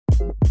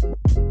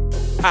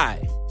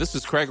Hi, this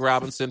is Craig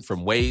Robinson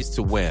from Ways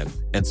to Win,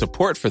 and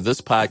support for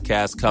this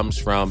podcast comes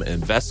from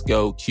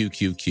Invesco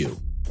QQQ.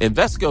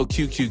 Invesco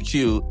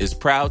QQQ is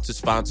proud to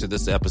sponsor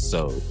this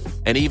episode,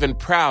 and even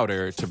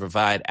prouder to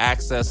provide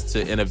access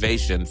to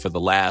innovation for the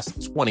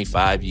last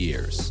 25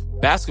 years.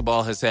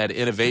 Basketball has had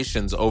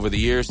innovations over the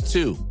years,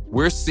 too.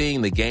 We're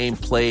seeing the game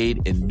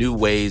played in new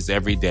ways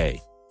every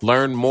day.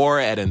 Learn more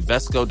at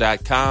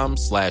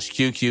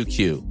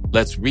Invesco.com/QQQ.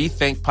 Let's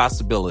rethink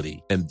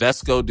possibility.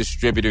 Invesco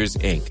Distributors,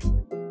 Inc.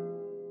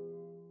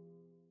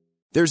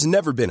 There's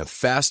never been a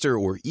faster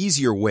or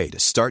easier way to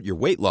start your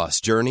weight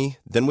loss journey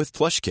than with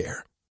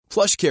PlushCare.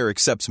 PlushCare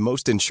accepts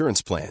most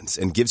insurance plans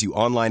and gives you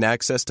online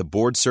access to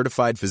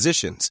board-certified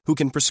physicians who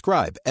can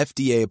prescribe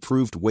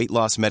FDA-approved weight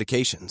loss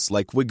medications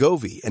like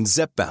Wegovy and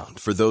Zepbound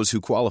for those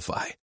who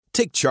qualify.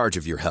 Take charge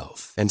of your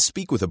health and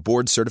speak with a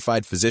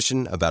board-certified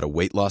physician about a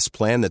weight loss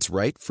plan that's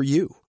right for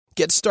you.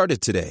 Get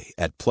started today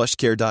at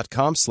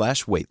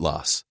plushcare.com/weight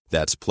loss.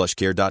 That's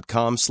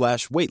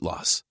plushcare.com/weight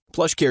loss.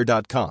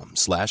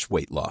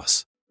 plushcare.com/weight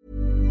loss.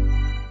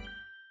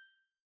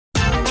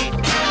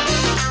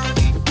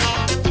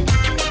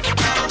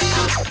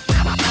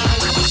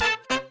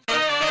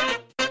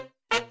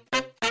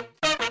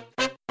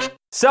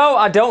 So,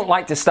 I don't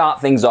like to start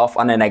things off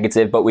on a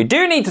negative, but we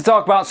do need to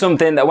talk about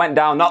something that went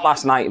down not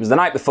last night, it was the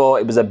night before.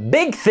 It was a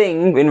big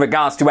thing in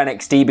regards to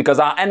NXT because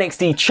our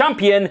NXT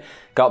champion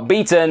got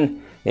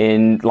beaten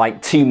in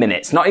like 2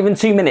 minutes. Not even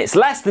 2 minutes,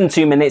 less than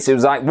 2 minutes. It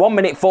was like 1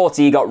 minute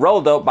 40. He got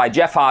rolled up by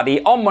Jeff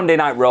Hardy on Monday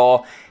Night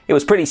Raw. It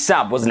was pretty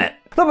sad, wasn't it?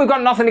 Look, we've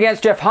got nothing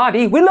against Jeff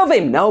Hardy. We love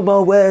him. No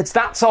more words.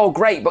 That's all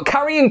great. But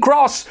Karrion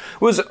Kross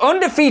was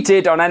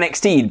undefeated on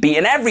NXT,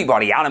 beating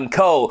everybody. Adam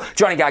Cole,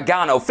 Johnny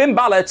Gargano, Finn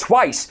Balor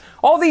twice.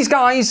 All these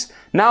guys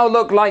now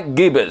look like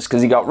goobers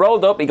because he got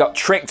rolled up. He got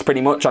tricked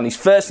pretty much on his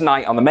first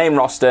night on the main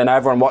roster. Now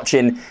everyone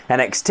watching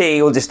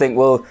NXT will just think,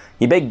 well,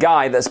 you big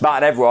guy that's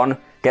battered everyone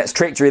gets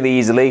tricked really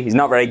easily. He's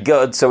not very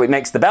good, so it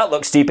makes the belt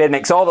look stupid,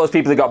 makes all those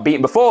people who got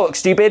beaten before look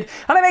stupid,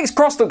 and it makes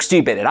Kross look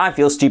stupid, and I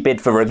feel stupid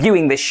for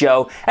reviewing this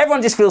show.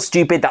 Everyone just feels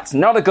stupid. That's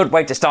not a good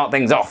way to start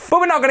things off. But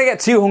we're not going to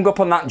get too hung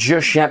up on that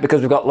just yet because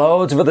we've got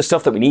loads of other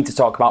stuff that we need to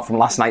talk about from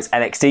last night's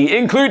NXT,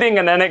 including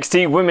an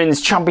NXT Women's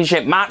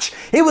Championship match.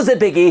 It was a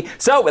biggie.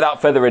 So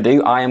without further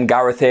ado, I am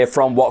Gareth here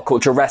from What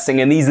Culture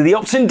Wrestling, and these are the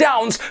ups and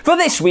downs for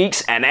this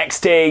week's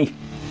NXT.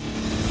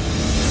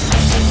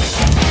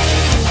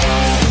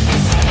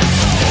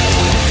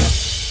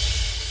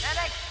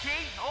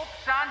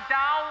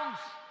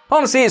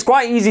 Honestly, it's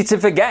quite easy to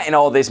forget in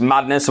all this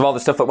madness of all the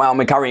stuff that went on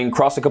with Karrion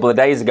Kross a couple of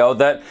days ago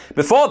that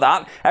before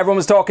that, everyone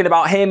was talking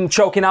about him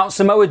choking out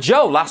Samoa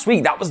Joe last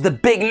week. That was the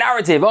big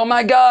narrative. Oh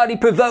my God, he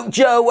provoked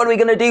Joe. What are we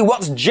going to do?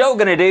 What's Joe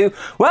going to do?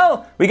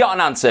 Well, we got an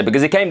answer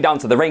because he came down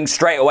to the ring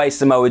straight away,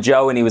 Samoa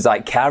Joe, and he was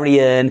like,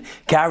 Karrion,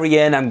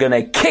 I'm going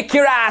to kick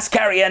your ass,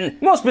 Karrion.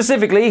 More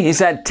specifically, he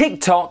said,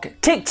 tick-tock,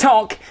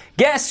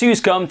 guess who's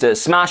come to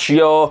smash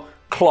your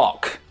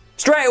clock?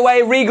 Straight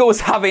away, Regal was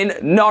having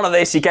none of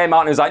this. He came out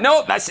and he was like,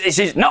 no, this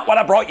is not what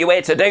I brought you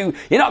here to do.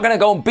 You're not going to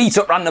go and beat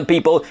up random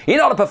people. You're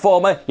not a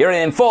performer. You're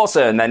an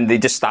enforcer. And then they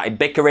just started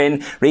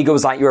bickering. Regal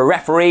was like, you're a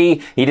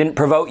referee. He didn't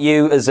provoke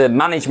you as a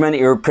management.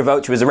 He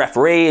provoked you as a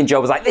referee. And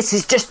Joe was like, this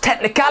is just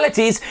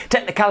technicalities.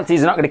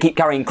 Technicalities are not going to keep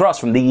Karrion Kross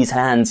from these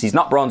hands. He's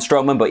not Braun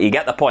Strowman, but you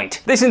get the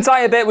point. This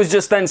entire bit was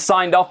just then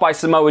signed off by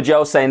Samoa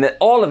Joe saying that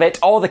all of it,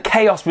 all the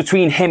chaos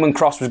between him and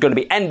Kross was going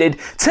to be ended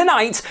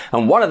tonight.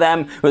 And one of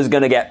them was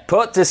going to get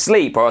put to sleep,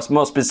 or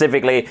more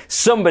specifically,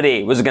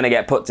 somebody was going to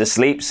get put to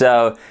sleep.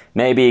 So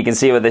maybe you can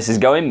see where this is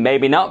going,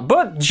 maybe not.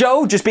 But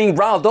Joe just being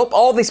riled up,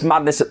 all this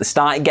madness at the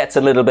start, it gets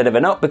a little bit of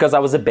an up because I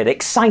was a bit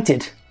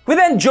excited. We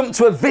then jump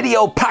to a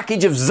video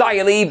package of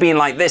Xia Li being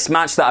like, this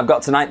match that I've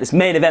got tonight, this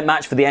main event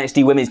match for the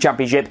NXT Women's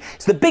Championship,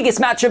 it's the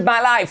biggest match of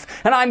my life,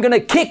 and I'm going to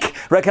kick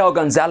Raquel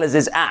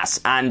Gonzalez's ass.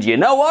 And you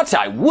know what?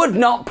 I would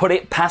not put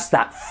it past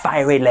that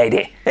fiery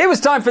lady. It was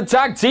time for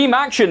tag team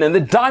action, and the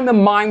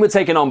Diamond Mine were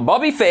taking on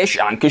Bobby Fish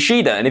and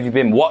Kushida. And if you've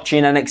been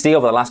watching NXT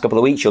over the last couple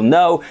of weeks, you'll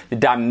know the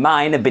Diamond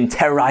Mine have been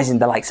terrorizing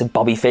the likes of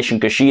Bobby Fish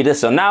and Kushida,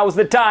 so now is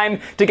the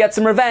time to get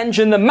some revenge.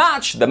 And the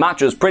match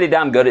was pretty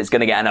damn good. It's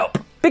going to get an up.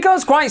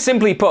 Because, quite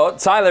simply put,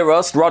 Tyler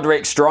Rust,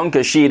 Roderick Strong,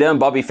 Kushida and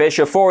Bobby Fish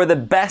are four of the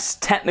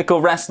best technical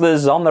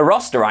wrestlers on the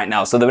roster right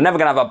now, so they were never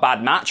going to have a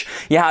bad match.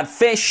 You had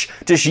Fish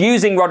just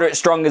using Roderick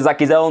Strong as like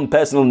his own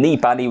personal knee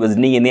pad. He was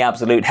kneeing the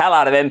absolute hell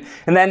out of him.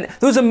 And then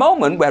there was a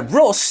moment where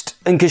Rust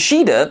and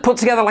Kushida put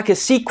together like a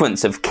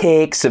sequence of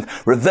kicks, of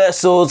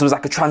reversals. There was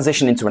like a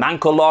transition into an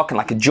ankle lock and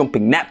like a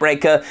jumping net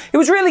breaker. It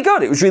was really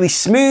good. It was really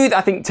smooth.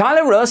 I think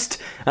Tyler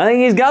Rust, I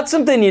think he's got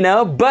something,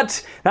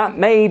 but that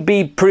may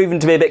be proven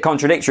to be a bit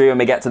contradictory when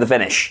we get to the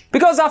finish.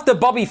 Because after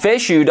Bobby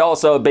Fish, who'd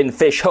also been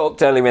fish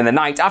hooked earlier in the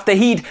night, after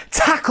he'd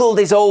tackled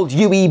his old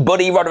UE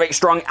buddy Roderick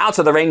Strong out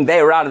of the ring,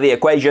 they were out of the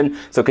equation.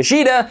 So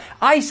Kushida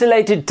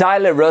isolated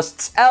Tyler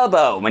Rust's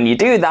elbow. When you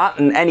do that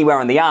and anywhere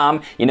on the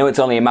arm, you know it's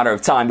only a matter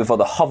of time before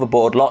the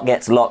hoverboard lock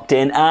gets locked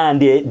in,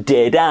 and it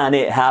did, and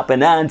it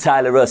happened, and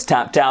Tyler Rust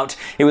tapped out.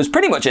 It was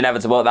pretty much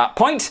inevitable at that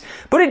point,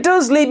 but it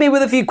does leave me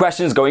with a few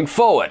questions going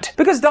forward.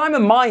 Because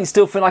Diamond Mine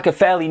still feel like a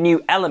fairly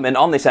new element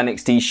on this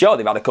NXT show.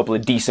 They've had a couple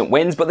of decent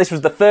wins, but this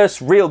was the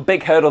first real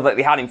big hurdle that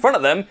they had in front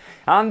of them,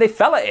 and they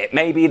fell at it.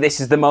 Maybe this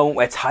is the moment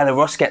where Tyler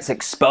Rust gets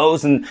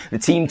exposed and the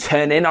team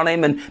turn in on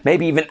him and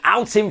maybe even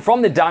out him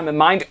from the Diamond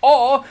Mine,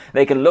 or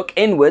they can look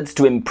inwards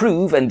to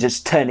improve and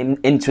just turn him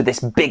into this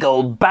big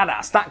old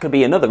badass. That could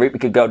be another route we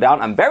could go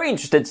down. I'm very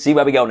interested to see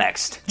where we go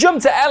next.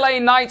 Jump to LA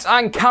Knight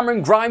and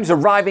Cameron Grimes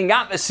arriving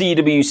at the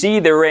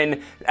CWC. They were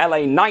in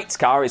LA Knight's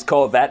car, his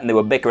Corvette, and they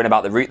were bickering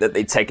about the route that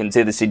they'd taken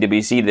to the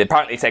CWC. They'd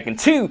apparently taken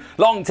too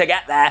long to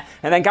get there,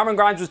 and then Cameron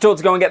Grimes was told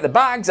to go and get the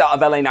bags out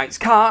of LA Knight's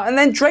car, and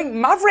then Drake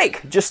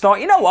Maverick just thought,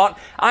 you know what,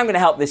 I'm going to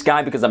help this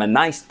guy because I'm a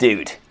nice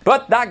dude.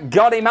 But that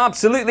got him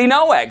absolutely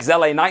nowhere, because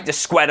LA Knight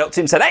just squared up to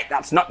him and said, hey,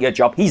 that's not your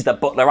job, he's the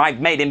butler, I've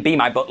made him be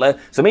my butler,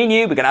 so me and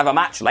you, we're going to have a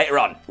match later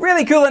on.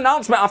 Really cool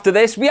announcement after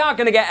this. We are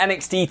going to get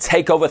NXT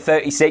TakeOver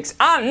 36,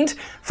 and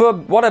for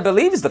what I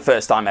believe is the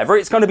first time ever,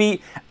 it's going to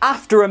be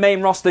after a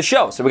main roster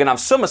show. So we're going to have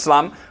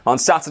SummerSlam on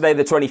Saturday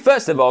the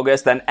 21st of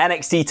August, then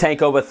NXT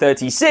TakeOver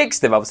 36,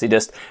 they've obviously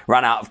just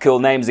ran out of cool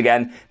names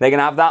again, they're going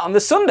to have that on the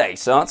Sunday,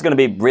 so that's going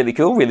to be really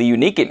cool, really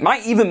unique. It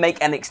might even make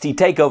NXT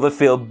TakeOver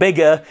feel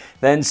bigger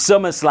than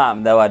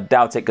SummerSlam, though I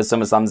doubt it because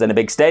SummerSlam's in a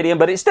big stadium,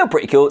 but it's still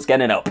pretty cool, it's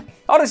getting up.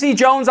 Odyssey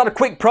Jones had a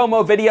quick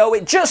promo video.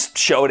 It just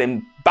showed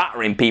him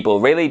battering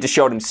people, really. Just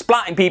showed him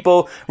splatting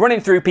people,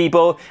 running through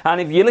people, and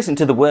if you listen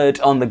to the word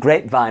on the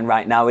grapevine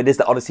right now, it is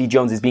that Odyssey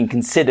Jones is being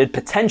considered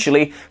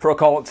potentially for a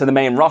call-up to the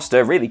main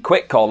roster. Really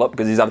quick call-up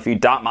because he's had a few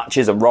dark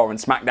matches on Raw and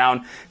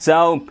SmackDown,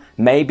 so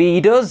maybe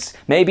he does,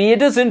 maybe he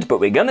doesn't, but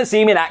we're gonna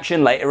see him in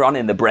action later on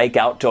in the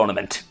breakout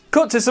tournament.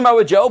 Cut to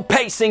Samoa Joe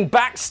pacing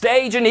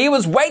backstage, and he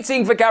was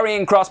waiting for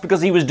Karrion Kross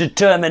because he was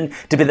determined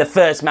to be the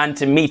first man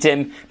to meet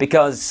him,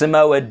 because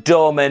Samoa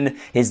Doorman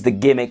is the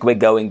gimmick we're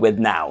going with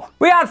now.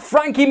 We had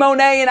Frankie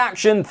Monet in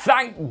action.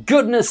 Thank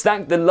goodness,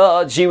 thank the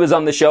Lord, she was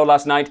on the show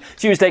last night.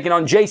 She was taking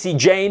on Jacy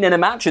Jayne in a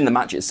match, and the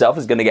match itself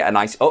is going to get a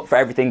nice up for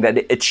everything that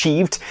it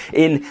achieved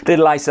in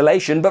Little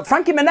Isolation. But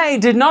Frankie Monet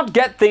did not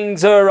get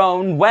things her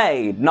own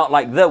way. Not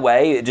like the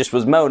way, it just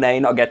was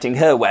Monet not getting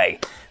her way.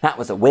 That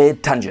was a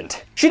weird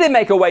tangent. She did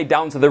make her way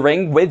down to the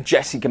ring with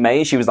Jessica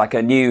May. She was like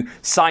a new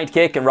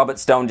sidekick, and Robert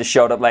Stone just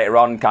showed up later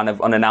on, kind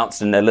of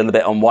unannounced and a little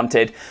bit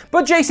unwanted.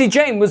 But Jacy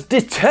Jayne was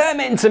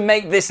determined to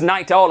make this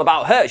night all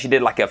about her. She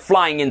did like a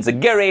flying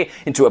enziguri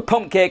into a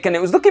pump kick, and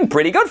it was looking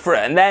pretty good for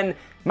her. And then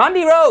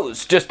Mandy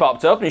Rose just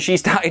popped up and she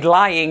started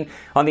lying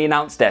on the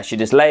announce desk. She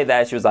just lay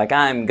there. She was like,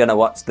 I'm going to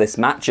watch this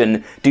match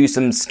and do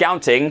some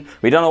scouting.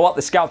 We don't know what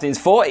the scouting's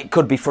for. It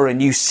could be for a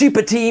new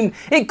super team.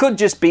 It could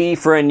just be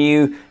for a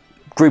new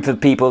group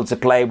of people to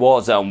play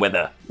Warzone with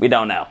her. We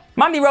don't know.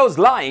 Mandy Rose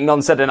lying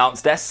on said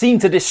announce desk seemed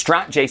to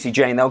distract Jacy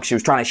Jayne though, because she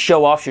was trying to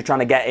show off, she was trying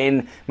to get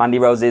in Mandy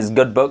Rose's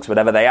good books,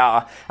 whatever they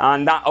are,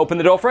 and that opened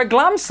the door for a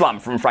glam slam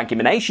from Frankie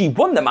Monet. She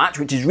won the match,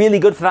 which is really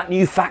good for that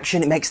new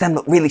faction. It makes them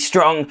look really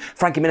strong.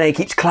 Frankie Monet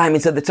keeps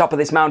climbing to the top of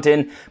this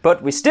mountain,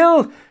 but we're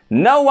still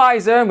no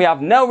wiser, and we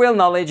have no real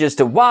knowledge as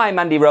to why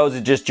Mandy Rose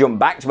has just jumped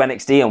back to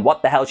NXT and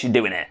what the hell she's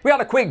doing here. We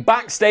had a quick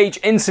backstage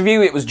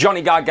interview. It was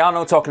Johnny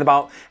Gargano talking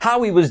about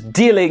how he was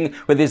dealing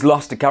with his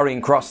loss to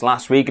Karrion Kross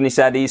last week, and he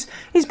said he's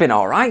been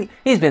alright,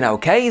 he's been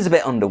okay, he's a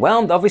bit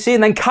underwhelmed obviously,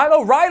 and then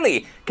Kyle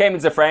O'Reilly came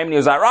into the frame and he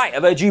was like, right,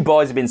 I've heard you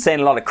boys have been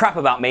saying a lot of crap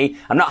about me,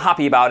 I'm not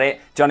happy about it.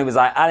 Johnny was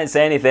like, I didn't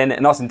say anything,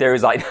 and Austin Theory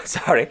was like,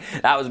 sorry,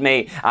 that was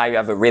me, I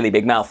have a really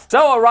big mouth.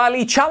 So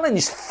O'Reilly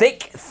challenged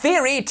Thick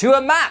Theory to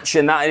a match,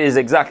 and that is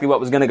exactly what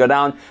was going to go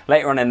down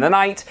later on in the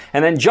night.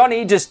 And then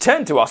Johnny just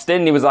turned to Austin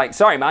and he was like,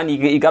 sorry man,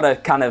 you got to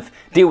kind of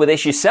deal with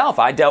this yourself.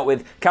 I dealt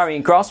with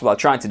Karrion Kross, well,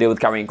 trying to deal with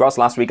Karrion Kross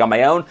last week on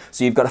my own,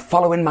 so you've got to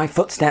follow in my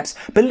footsteps,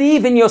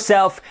 believe in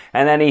yourself.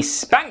 And then he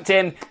spanked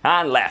him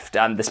and left,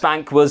 and the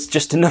spank was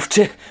just enough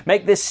to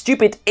make this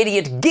stupid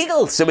idiot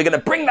giggle, so we're going to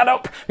bring that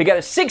up. We get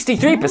a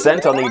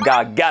 63% on the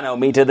Gargano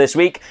meter this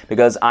week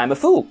because I'm a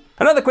fool.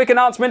 Another quick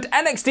announcement,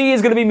 NXT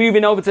is going to be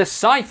moving over to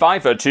Sci-Fi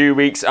for 2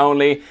 weeks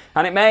only,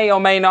 and it may or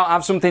may not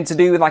have something to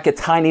do with like a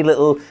tiny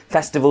little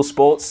festival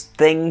sports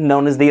thing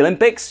known as the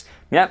Olympics.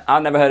 Yeah,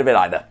 I've never heard of it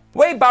either.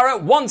 Wade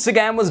Barrett once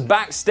again was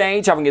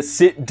backstage having a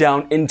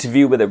sit-down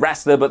interview with a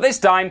wrestler, but this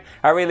time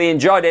I really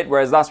enjoyed it,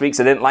 whereas last week's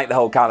I didn't like the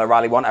whole Kyle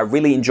O'Reilly one. I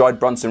really enjoyed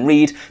Bronson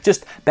Reed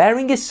just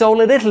bearing his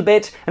soul a little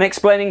bit and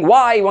explaining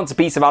why he wants a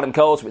piece of Adam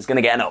Cole, so it's going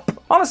to get an up.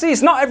 Honestly,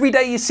 it's not every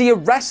day you see a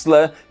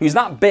wrestler who's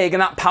that big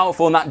and that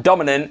powerful and that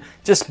dominant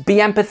just be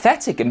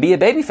empathetic and be a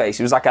babyface.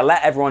 He was like, I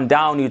let everyone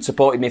down who'd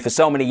supported me for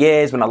so many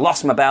years when I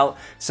lost my belt,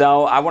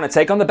 so I want to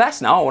take on the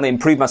best now. I want to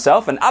improve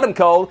myself, and Adam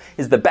Cole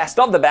is the best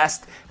of the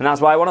best, and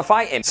that's why I want to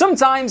fight him.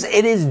 Sometimes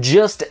it is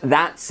just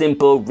that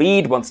simple.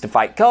 Reed wants to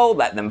fight Cole,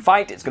 let them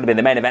fight. It's going to be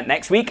the main event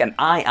next week, and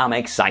I am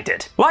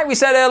excited. Like we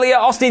said earlier,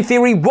 Austin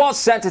Theory was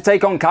set to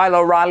take on Kyle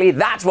O'Reilly.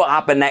 That's what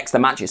happened next. The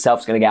match itself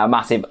is going to get a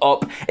massive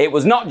up. It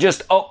was not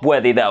just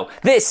up-worthy, though.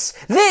 This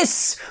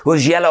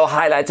was Yellow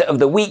Highlighter of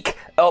the Week.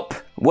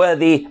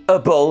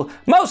 Up-worthy-able.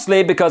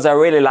 Mostly because I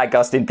really like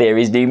Austin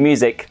Theory's new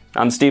music.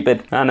 I'm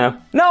stupid, I know.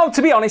 No,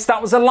 to be honest,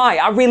 that was a lie.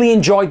 I really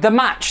enjoyed the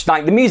match.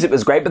 Like, the music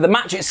was great, but the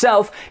match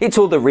itself, it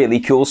told a really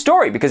cool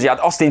story because you had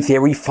Austin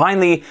Theory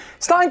finally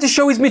starting to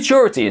show his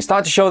maturity and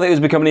starting to show that he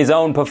was becoming his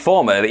own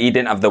performer, that he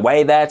didn't have the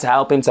way there to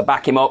help him, to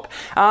back him up,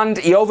 and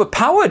he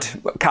overpowered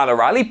Kyle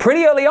O'Reilly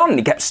pretty early on.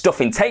 He kept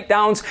stuffing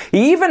takedowns.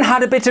 He even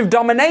had a bit of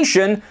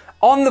domination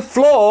on the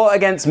floor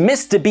against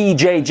Mr.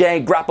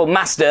 BJJ Grapple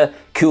Master,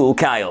 Cool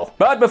Kyle.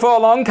 But before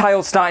long,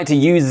 Kyle started to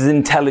use his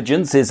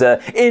intelligence, his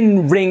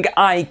in-ring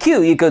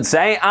IQ, you could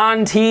say,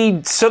 and he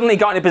suddenly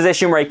got in a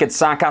position where he could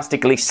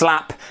sarcastically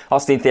slap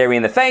Austin Theory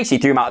in the face. He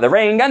threw him out of the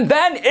ring, and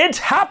then it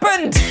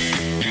happened!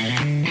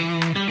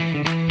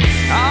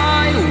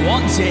 I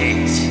want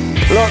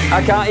it! Look,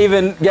 I can't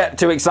even get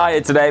too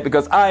excited today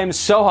because I am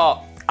so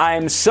hot. I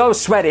am so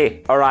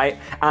sweaty, alright?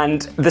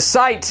 And the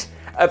sight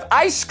of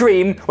ice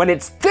cream when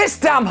it's this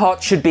damn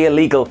hot should be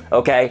illegal,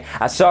 okay?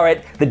 I saw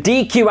it, the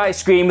DQ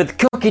ice cream with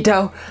the cookie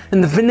dough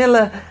and the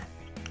vanilla.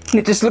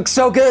 It just looks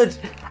so good.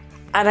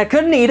 And I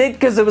couldn't eat it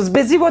because I was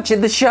busy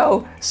watching the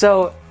show.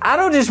 So I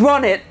don't just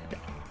want it,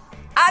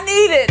 I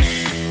need it.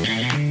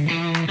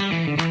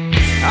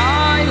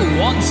 I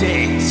want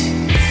it.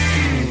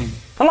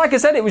 And like I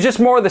said, it was just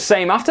more of the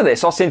same after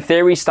this. Austin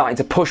Theory starting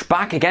to push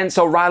back against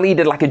O'Reilly. He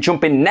did like a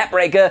jumping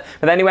neckbreaker,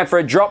 but then he went for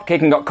a drop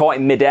kick and got caught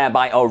in midair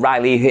by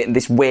O'Reilly, hitting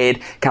this weird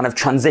kind of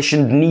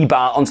transitioned knee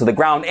bar onto the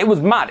ground. It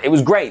was mad. It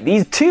was great.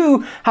 These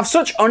two have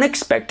such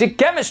unexpected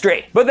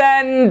chemistry. But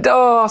then,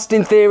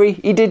 Austin Theory,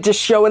 he did just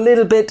show a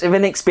little bit of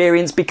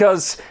inexperience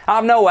because out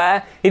of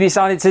nowhere, he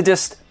decided to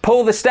just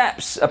pull the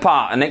steps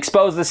apart and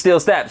expose the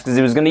steel steps because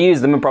he was going to use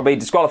them and probably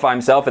disqualify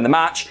himself in the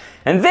match.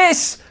 And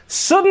this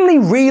suddenly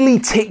really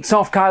ticked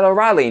off Kyle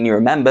O'Reilly. And you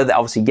remember that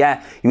obviously,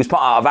 he was put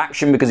out of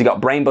action because he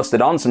got brain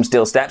busted on some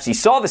steel steps. He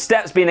saw the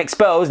steps being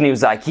exposed and he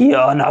was like,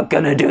 you're not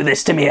gonna do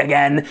this to me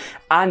again.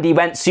 And he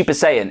went Super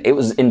Saiyan. It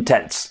was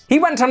intense. He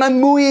went on a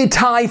Muay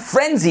Thai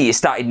frenzy. He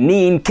started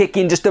kneeing,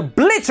 kicking, just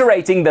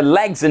obliterating the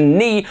legs and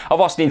knee of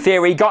Austin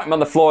Theory. Got him on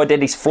the floor,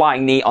 did his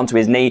flying knee onto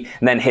his knee,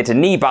 and then hit a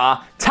knee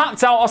bar.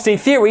 Tapped out Austin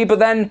Theory, but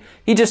then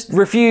he just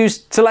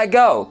refused to let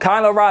go.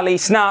 Kyle O'Reilly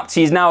snapped.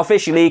 He's now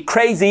officially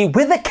Crazy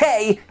with a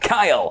K,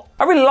 Kyle.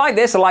 I really like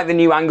this. I like the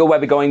new angle where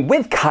we're going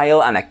with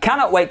Kyle, and I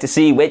cannot wait to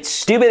see which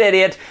stupid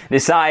idiot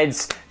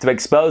decides to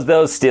expose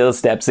those steel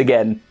steps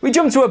again. We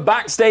jump to a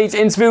backstage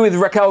interview with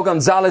Raquel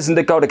Gonzalez and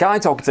Dakota Kai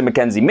talking to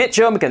Mackenzie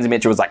Mitchell. Mackenzie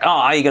Mitchell was like,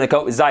 are you going to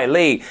cope with Xia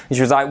Li? And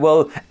she was like,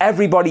 well,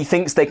 everybody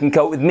thinks they can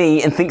cope with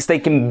me and thinks they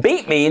can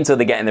beat me until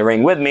they get in the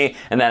ring with me,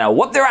 and then I'll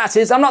whoop their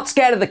asses. I'm not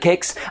scared of the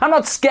kicks. I'm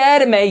not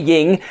scared of Mei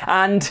Ying,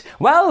 and,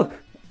 well,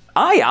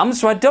 I am,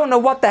 so I don't know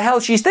what the hell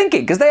she's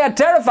thinking, because they are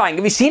terrifying.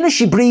 Have you seen her?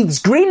 She breathes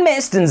green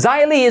mist, and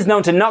Xia Li is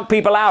known to knock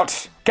people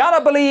out.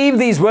 Cannot believe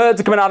these words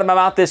are coming out of my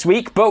mouth this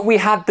week, but we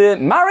had the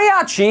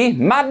Mariachi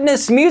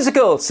Madness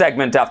musical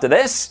segment after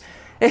this.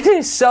 It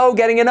is so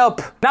getting it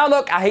up. Now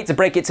look, I hate to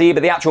break it to you,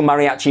 but the actual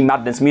Mariachi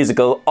Madness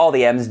musical, or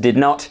the M's, did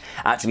not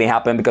actually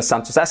happen because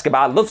Santos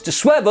Escobar loves to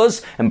swerve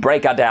us and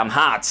break our damn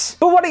hearts.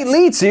 But what it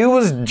led to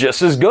was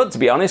just as good, to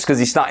be honest, because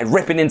he started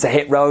ripping into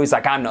Hit Row. He's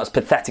like, I'm not as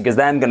pathetic as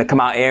them, gonna come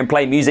out here and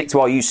play music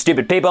to all you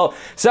stupid people.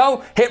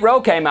 So Hit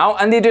Row came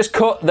out and they just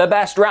cut the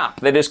best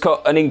rap. They just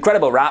cut an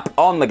incredible rap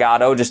on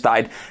Legado, just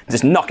started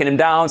just knocking him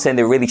down, saying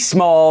they're really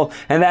small.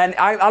 And then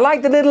I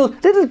like the little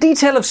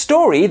detail of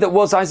story that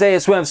was Isaiah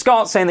Swerve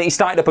Scott saying that he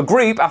started up a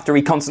group after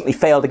he constantly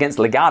failed against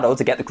Legado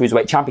to get the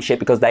Cruiserweight Championship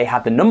because they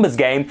had the numbers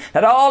game,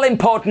 that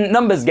all-important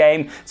numbers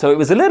game, so it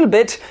was a little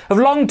bit of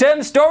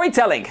long-term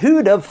storytelling.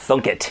 Who'd have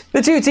thunk it?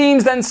 The two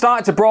teams then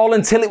started to brawl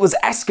until it was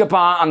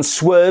Escobar and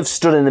Swerve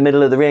stood in the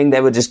middle of the ring. They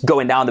were just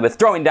going down, they were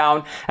throwing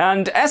down,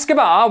 and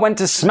Escobar went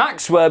to smack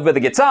Swerve with a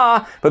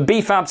guitar, but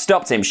B-Fab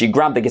stopped him. She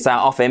grabbed the guitar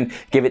off him,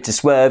 gave it to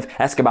Swerve.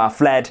 Escobar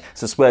fled,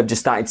 so Swerve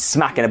just started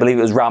smacking, I believe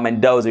it was Raul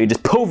Mendoza, who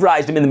just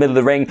pulverized him in the middle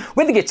of the ring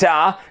with the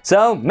guitar.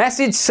 So,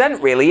 message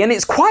sent really, and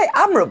it's quite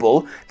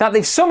admirable that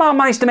they've somehow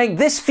managed to make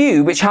this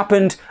feud, which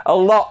happened a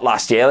lot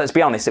last year, let's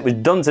be honest, it was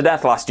done to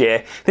death last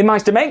year, they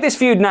managed to make this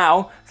feud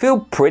now feel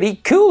pretty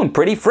cool and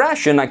pretty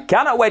fresh, and I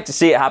cannot wait to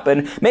see it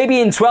happen. Maybe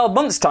in 12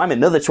 months time,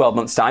 another 12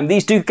 months time,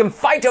 these two can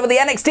fight over the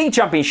NXT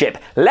Championship.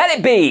 Let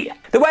it be!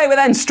 The way we're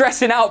then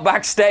stressing out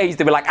backstage,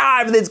 they were like,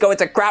 everything's going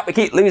to crap, we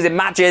keep losing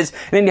matches,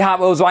 and Indy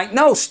Hartwell was like,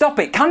 no, stop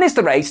it, Candice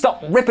LeRae,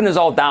 stop ripping us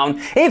all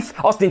down.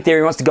 If Austin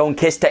Theory wants to go and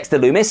kiss Dexter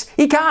Lumis,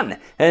 he can.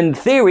 And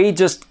Theory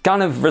just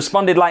kind of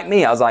responded like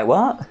me. I was like,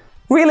 what?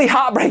 really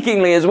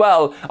heartbreakingly as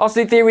well,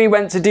 Austin Theory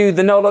went to do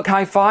the no-look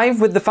high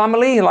five with the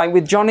family, like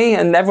with Johnny,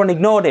 and everyone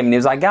ignored him. And he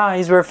was like,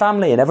 guys, we're a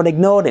family, and everyone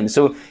ignored him.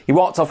 So he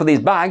walked off with his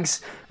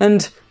bags,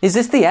 and is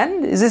this the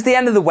end? Is this the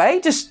end of the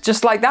way?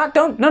 Just like that?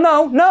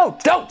 No,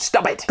 don't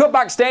stop it. Cut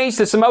backstage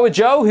to Samoa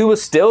Joe, who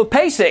was still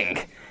pacing.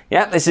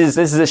 Yeah, this is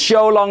a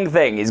show-long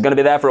thing. He's going to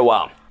be there for a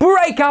while.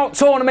 Breakout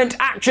tournament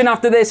action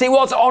after this. It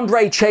was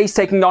Andre Chase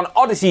taking on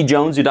Odyssey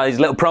Jones, who did his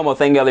little promo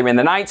thing earlier in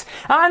the night.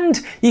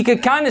 And you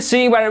could kind of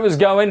see where it was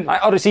going.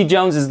 Like, Odyssey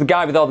Jones is the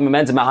guy with all the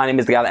momentum behind him,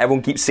 is the guy that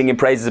everyone keeps singing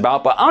praises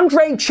about. But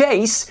Andre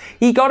Chase,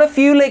 he got a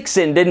few licks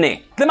in, didn't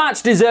he? The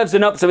match deserves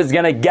an up, so it's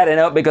going to get an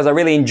up, because I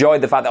really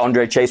enjoyed the fact that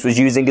Andre Chase was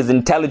using his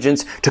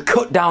intelligence to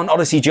cut down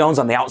Odyssey Jones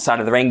on the outside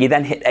of the ring. He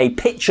then hit a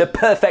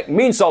picture-perfect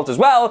moonsault as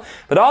well.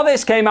 But all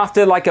this came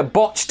after like a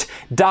botched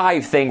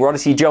dive thing where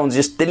Odyssey Jones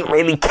just didn't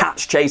really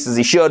catch Chase as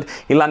he should.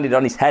 He landed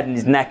on his head and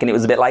his neck, and it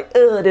was a bit like,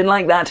 I didn't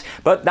like that.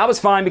 But that was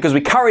fine, because we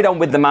carried on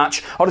with the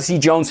match. Odyssey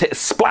Jones hit a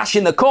splash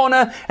in the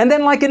corner, and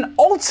then like an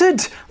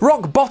altered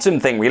rock bottom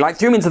thing where he like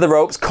threw him into the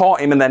ropes,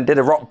 caught him, and then did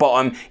a rock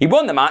bottom. He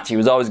won the match. He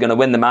was always going to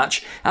win the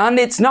match. And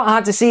it's not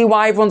hard to see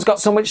why everyone's got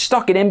so much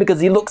stock in him, because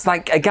he looks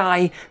like a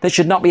guy that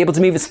should not be able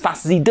to move as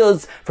fast as he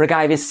does. For a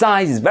guy of his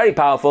size, he's very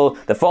powerful.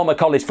 The former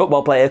college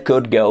football player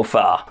could go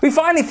far. We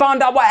finally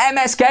found out what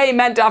MSK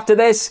meant after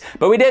this,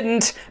 but we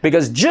didn't,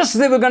 because just as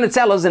they were going to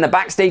tell us in a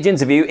backstage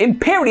interview,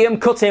 Imperium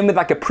cut in with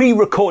like a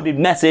pre-recorded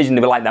message, and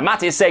they were like, the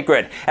mat is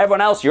sacred.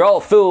 Everyone else, you're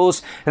all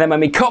fools. And then when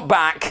we cut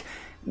back,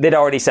 they'd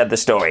already said the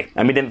story,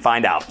 and we didn't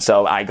find out.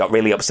 So I got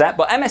really upset.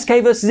 But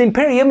MSK versus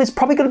Imperium is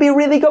probably going to be a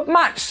really good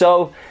match.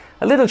 So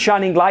a little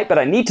shining light, but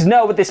I need to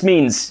know what this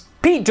means.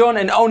 Pete Dunne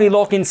and Oney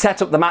Lorcan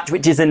set up the match,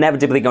 which is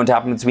inevitably going to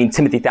happen between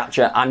Timothy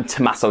Thatcher and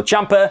Tommaso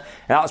Ciampa.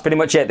 And that was pretty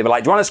much it. They were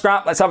like, do you want a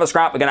scrap? Let's have a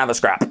scrap. We're going to have a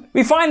scrap.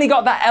 We finally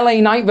got that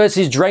LA Knight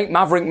versus Drake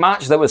Maverick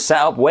match that was set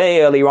up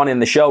way earlier on in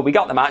the show. We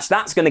got the match.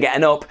 That's going to get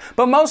an up,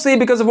 but mostly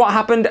because of what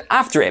happened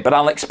after it. But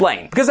I'll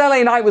explain. Because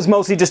LA Knight was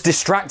mostly just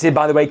distracted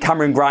by the way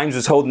Cameron Grimes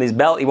was holding his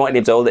belt. He wanted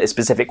him to hold it a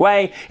specific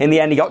way. In the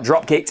end, he got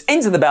drop kicked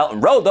into the belt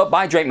and rolled up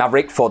by Drake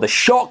Maverick for the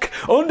shock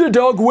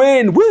underdog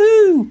win.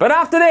 Woohoo! But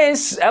after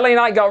this, LA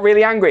Knight got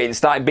really angry and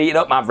started beating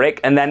up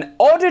Maverick, and then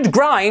ordered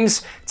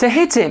Grimes to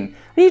hit him.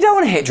 You don't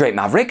want to hit Drake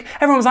Maverick.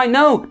 Everyone was like,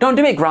 no, don't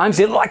do it, Grimes.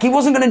 It looked like he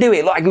wasn't going to do it.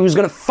 It looked like he was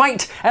going to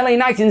fight LA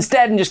Knight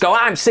instead and just go,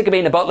 I'm sick of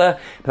being a butler.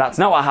 But that's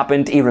not what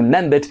happened. He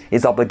remembered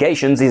his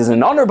obligations. He's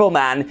an honourable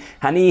man,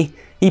 and he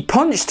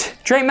punched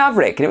Drake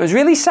Maverick, and it was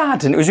really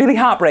sad and it was really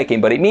heartbreaking,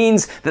 but it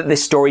means that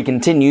this story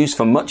continues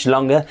for much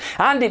longer,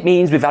 and it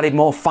means we've added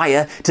more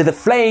fire to the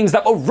flames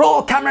that will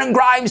roar Cameron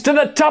Grimes to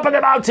the top of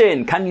the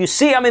mountain. Can you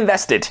see I'm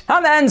invested?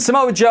 And then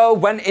Samoa Joe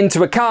went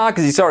into a car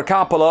because he saw a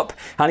car pull up,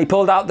 and he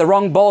pulled out the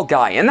wrong bald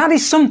guy, and that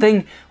is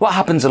something what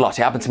happens a lot.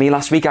 It happened to me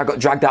last week. I got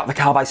dragged out of the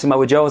car by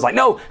Samoa Joe. I was like,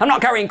 no, I'm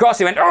not carrying Cross.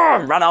 He went,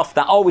 and ran off.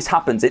 That always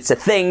happens. It's a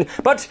thing.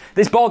 But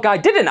this bald guy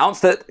did announce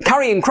that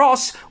Karrion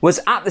Kross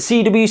was at the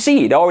CWC.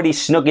 He'd already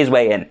snuck his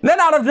way in. Then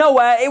out of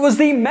nowhere, it was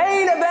the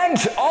main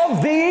event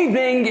of the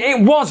evening.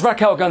 It was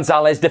Raquel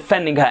Gonzalez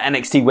defending her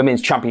NXT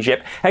Women's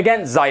Championship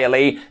against Xia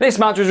Li. This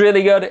match was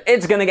really good.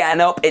 It's gonna get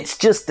an up. It's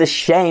just a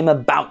shame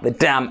about the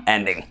damn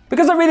ending.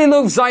 Because I really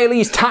love Xia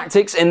Li's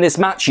tactics in this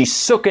match. She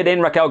suckered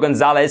in Raquel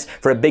Gonzalez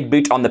for a big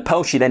boot on the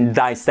post. She then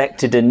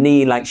dissected her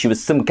knee like she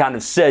was some kind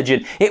of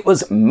surgeon. It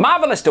was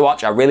marvelous to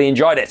watch. I really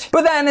enjoyed it.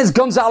 But then as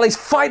Gonzalez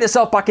fired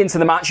herself back into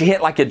the match, she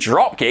hit like a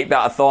drop kick that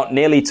I thought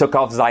nearly took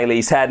off Xia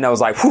Li's head, and I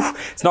was like, whew,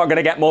 it's not going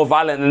to get more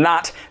violent than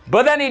that.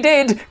 But then he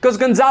did, because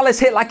Gonzalez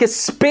hit like a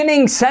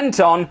spinning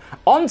senton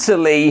onto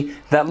Lee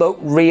that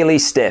looked really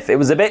stiff. It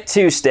was a bit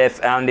too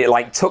stiff, and it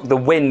like took the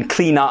wind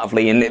clean out of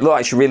Lee, and it looked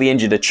like she really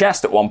injured her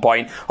chest at one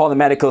point. All the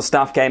medical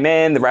staff came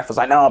in. The ref was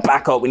like, no,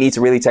 back up. We need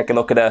to really take a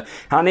look at her.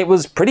 And it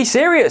was pretty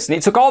serious, and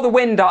it took all the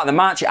wind out of the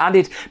match. It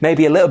added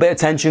maybe a little bit of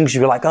tension, because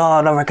you were like,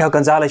 oh no, Raquel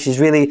Gonzalez, she's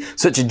really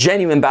such a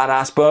genuine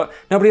badass, but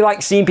nobody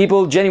likes seeing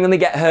people genuinely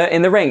get hurt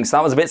in the ring, so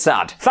that was a bit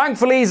sad.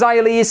 Thankfully,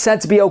 Xia Li is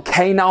said to be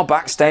okay now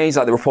backstage,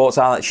 like the reports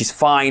are that she's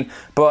fine,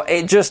 but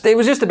it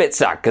was just a bit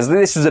sad, because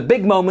this was a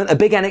big moment, a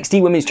big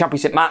NXT Women's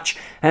Championship match,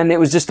 and it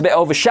was just a bit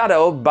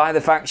overshadowed by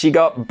the fact she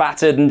got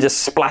battered and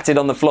just splattered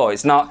on the floor.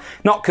 It's not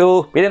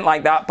cool. We didn't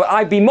like that, but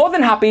I'd be more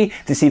than happy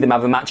to see them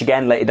have a match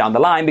again later down the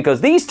line,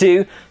 because these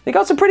two, they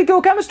got some pretty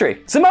cool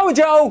chemistry. Samoa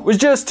Joe was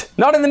just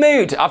not in the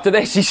mood. After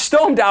this, he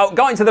stormed out,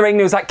 got into the ring,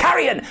 and he was like,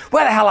 Karrion,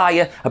 where the hell are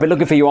you? I've been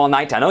looking for you all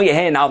night. I know you're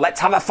here now. Let's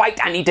have a fight.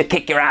 I need to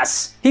kick your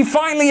ass. He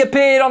finally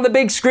appeared on the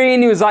big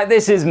screen. He was like,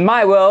 this is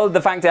my world.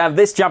 The fact to have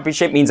this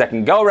championship means I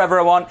can go wherever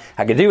I want.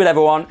 I can do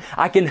whatever I want.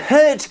 I can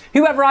hurt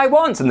whoever I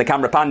want. And the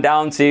camera panned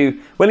down to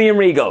William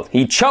Regal.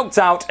 He choked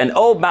out an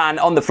old man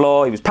on the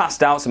floor. He was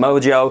passed out. Samoa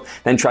Joe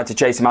then tried to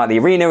chase him out of the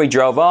arena. He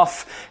drove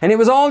off. And it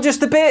was all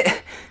just a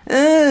bit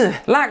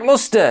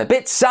lackluster.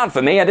 Bit sad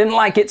for me. I didn't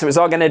like it, so it's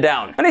all going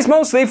down. And it's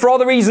mostly for all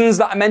the reasons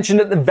that I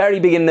mentioned at the very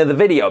beginning of the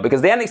video,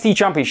 because the NXT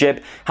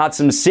Championship had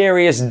some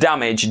serious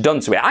damage done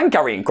to it, and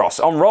Karrion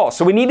Kross on Raw.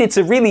 So we needed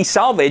to really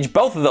salvage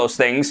both of those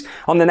things things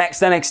on the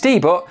next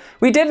NXT, but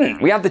we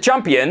didn't. We had the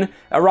champion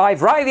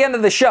arrive right at the end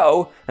of the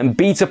show and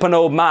beat up an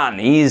old man.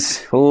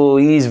 He's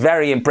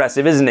very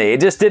impressive, isn't he? It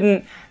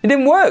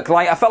didn't work.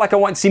 Like, I felt like I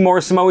wanted to see more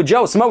of Samoa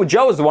Joe. Samoa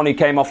Joe was the one who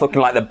came off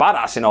looking like the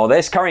badass in all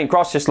this. Karrion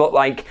Kross just looked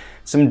like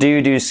some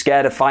dude who's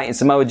scared of fighting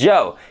Samoa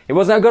Joe. It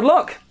wasn't a good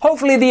look.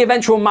 Hopefully the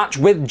eventual match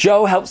with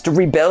Joe helps to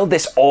rebuild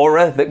this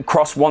aura that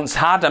Kross once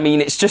had. I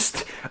mean, it's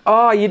just,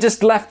 you're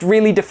just left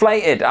really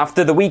deflated.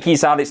 After the week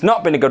he's had, it's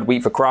not been a good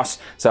week for Kross.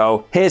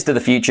 So here's to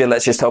the future.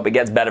 Let's just hope it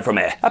gets better from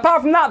here.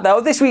 Apart from that, though,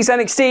 this week's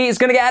NXT is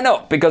going to get an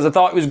up because I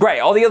thought it was great.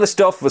 All the other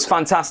stuff was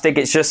fantastic.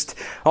 It's just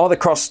all the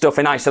Kross stuff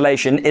in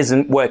isolation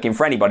isn't working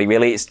for anybody,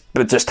 really. It's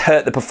just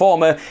hurt the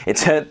performer.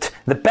 It's hurt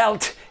the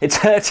belt. It's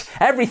hurt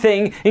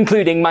everything,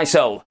 including my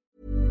soul.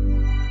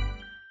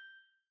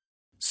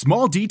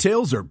 Small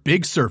details are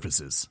big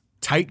surfaces.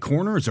 Tight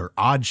corners are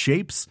odd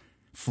shapes.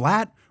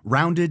 Flat,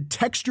 rounded,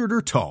 textured,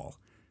 or tall.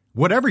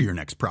 Whatever your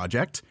next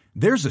project,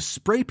 there's a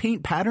spray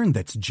paint pattern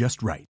that's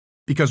just right.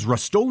 Because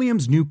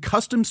Rust-Oleum's new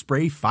Custom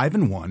Spray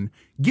 5-in-1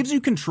 gives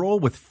you control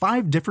with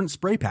 5 different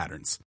spray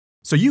patterns.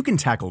 So you can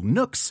tackle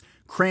nooks,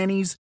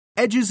 crannies,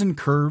 edges, and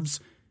curves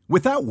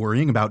without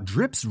worrying about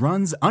drips,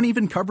 runs,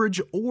 uneven coverage,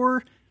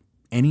 or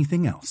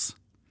anything else.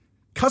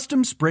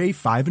 Custom Spray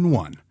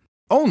 5-in-1.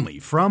 Only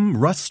from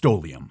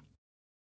Rust-Oleum.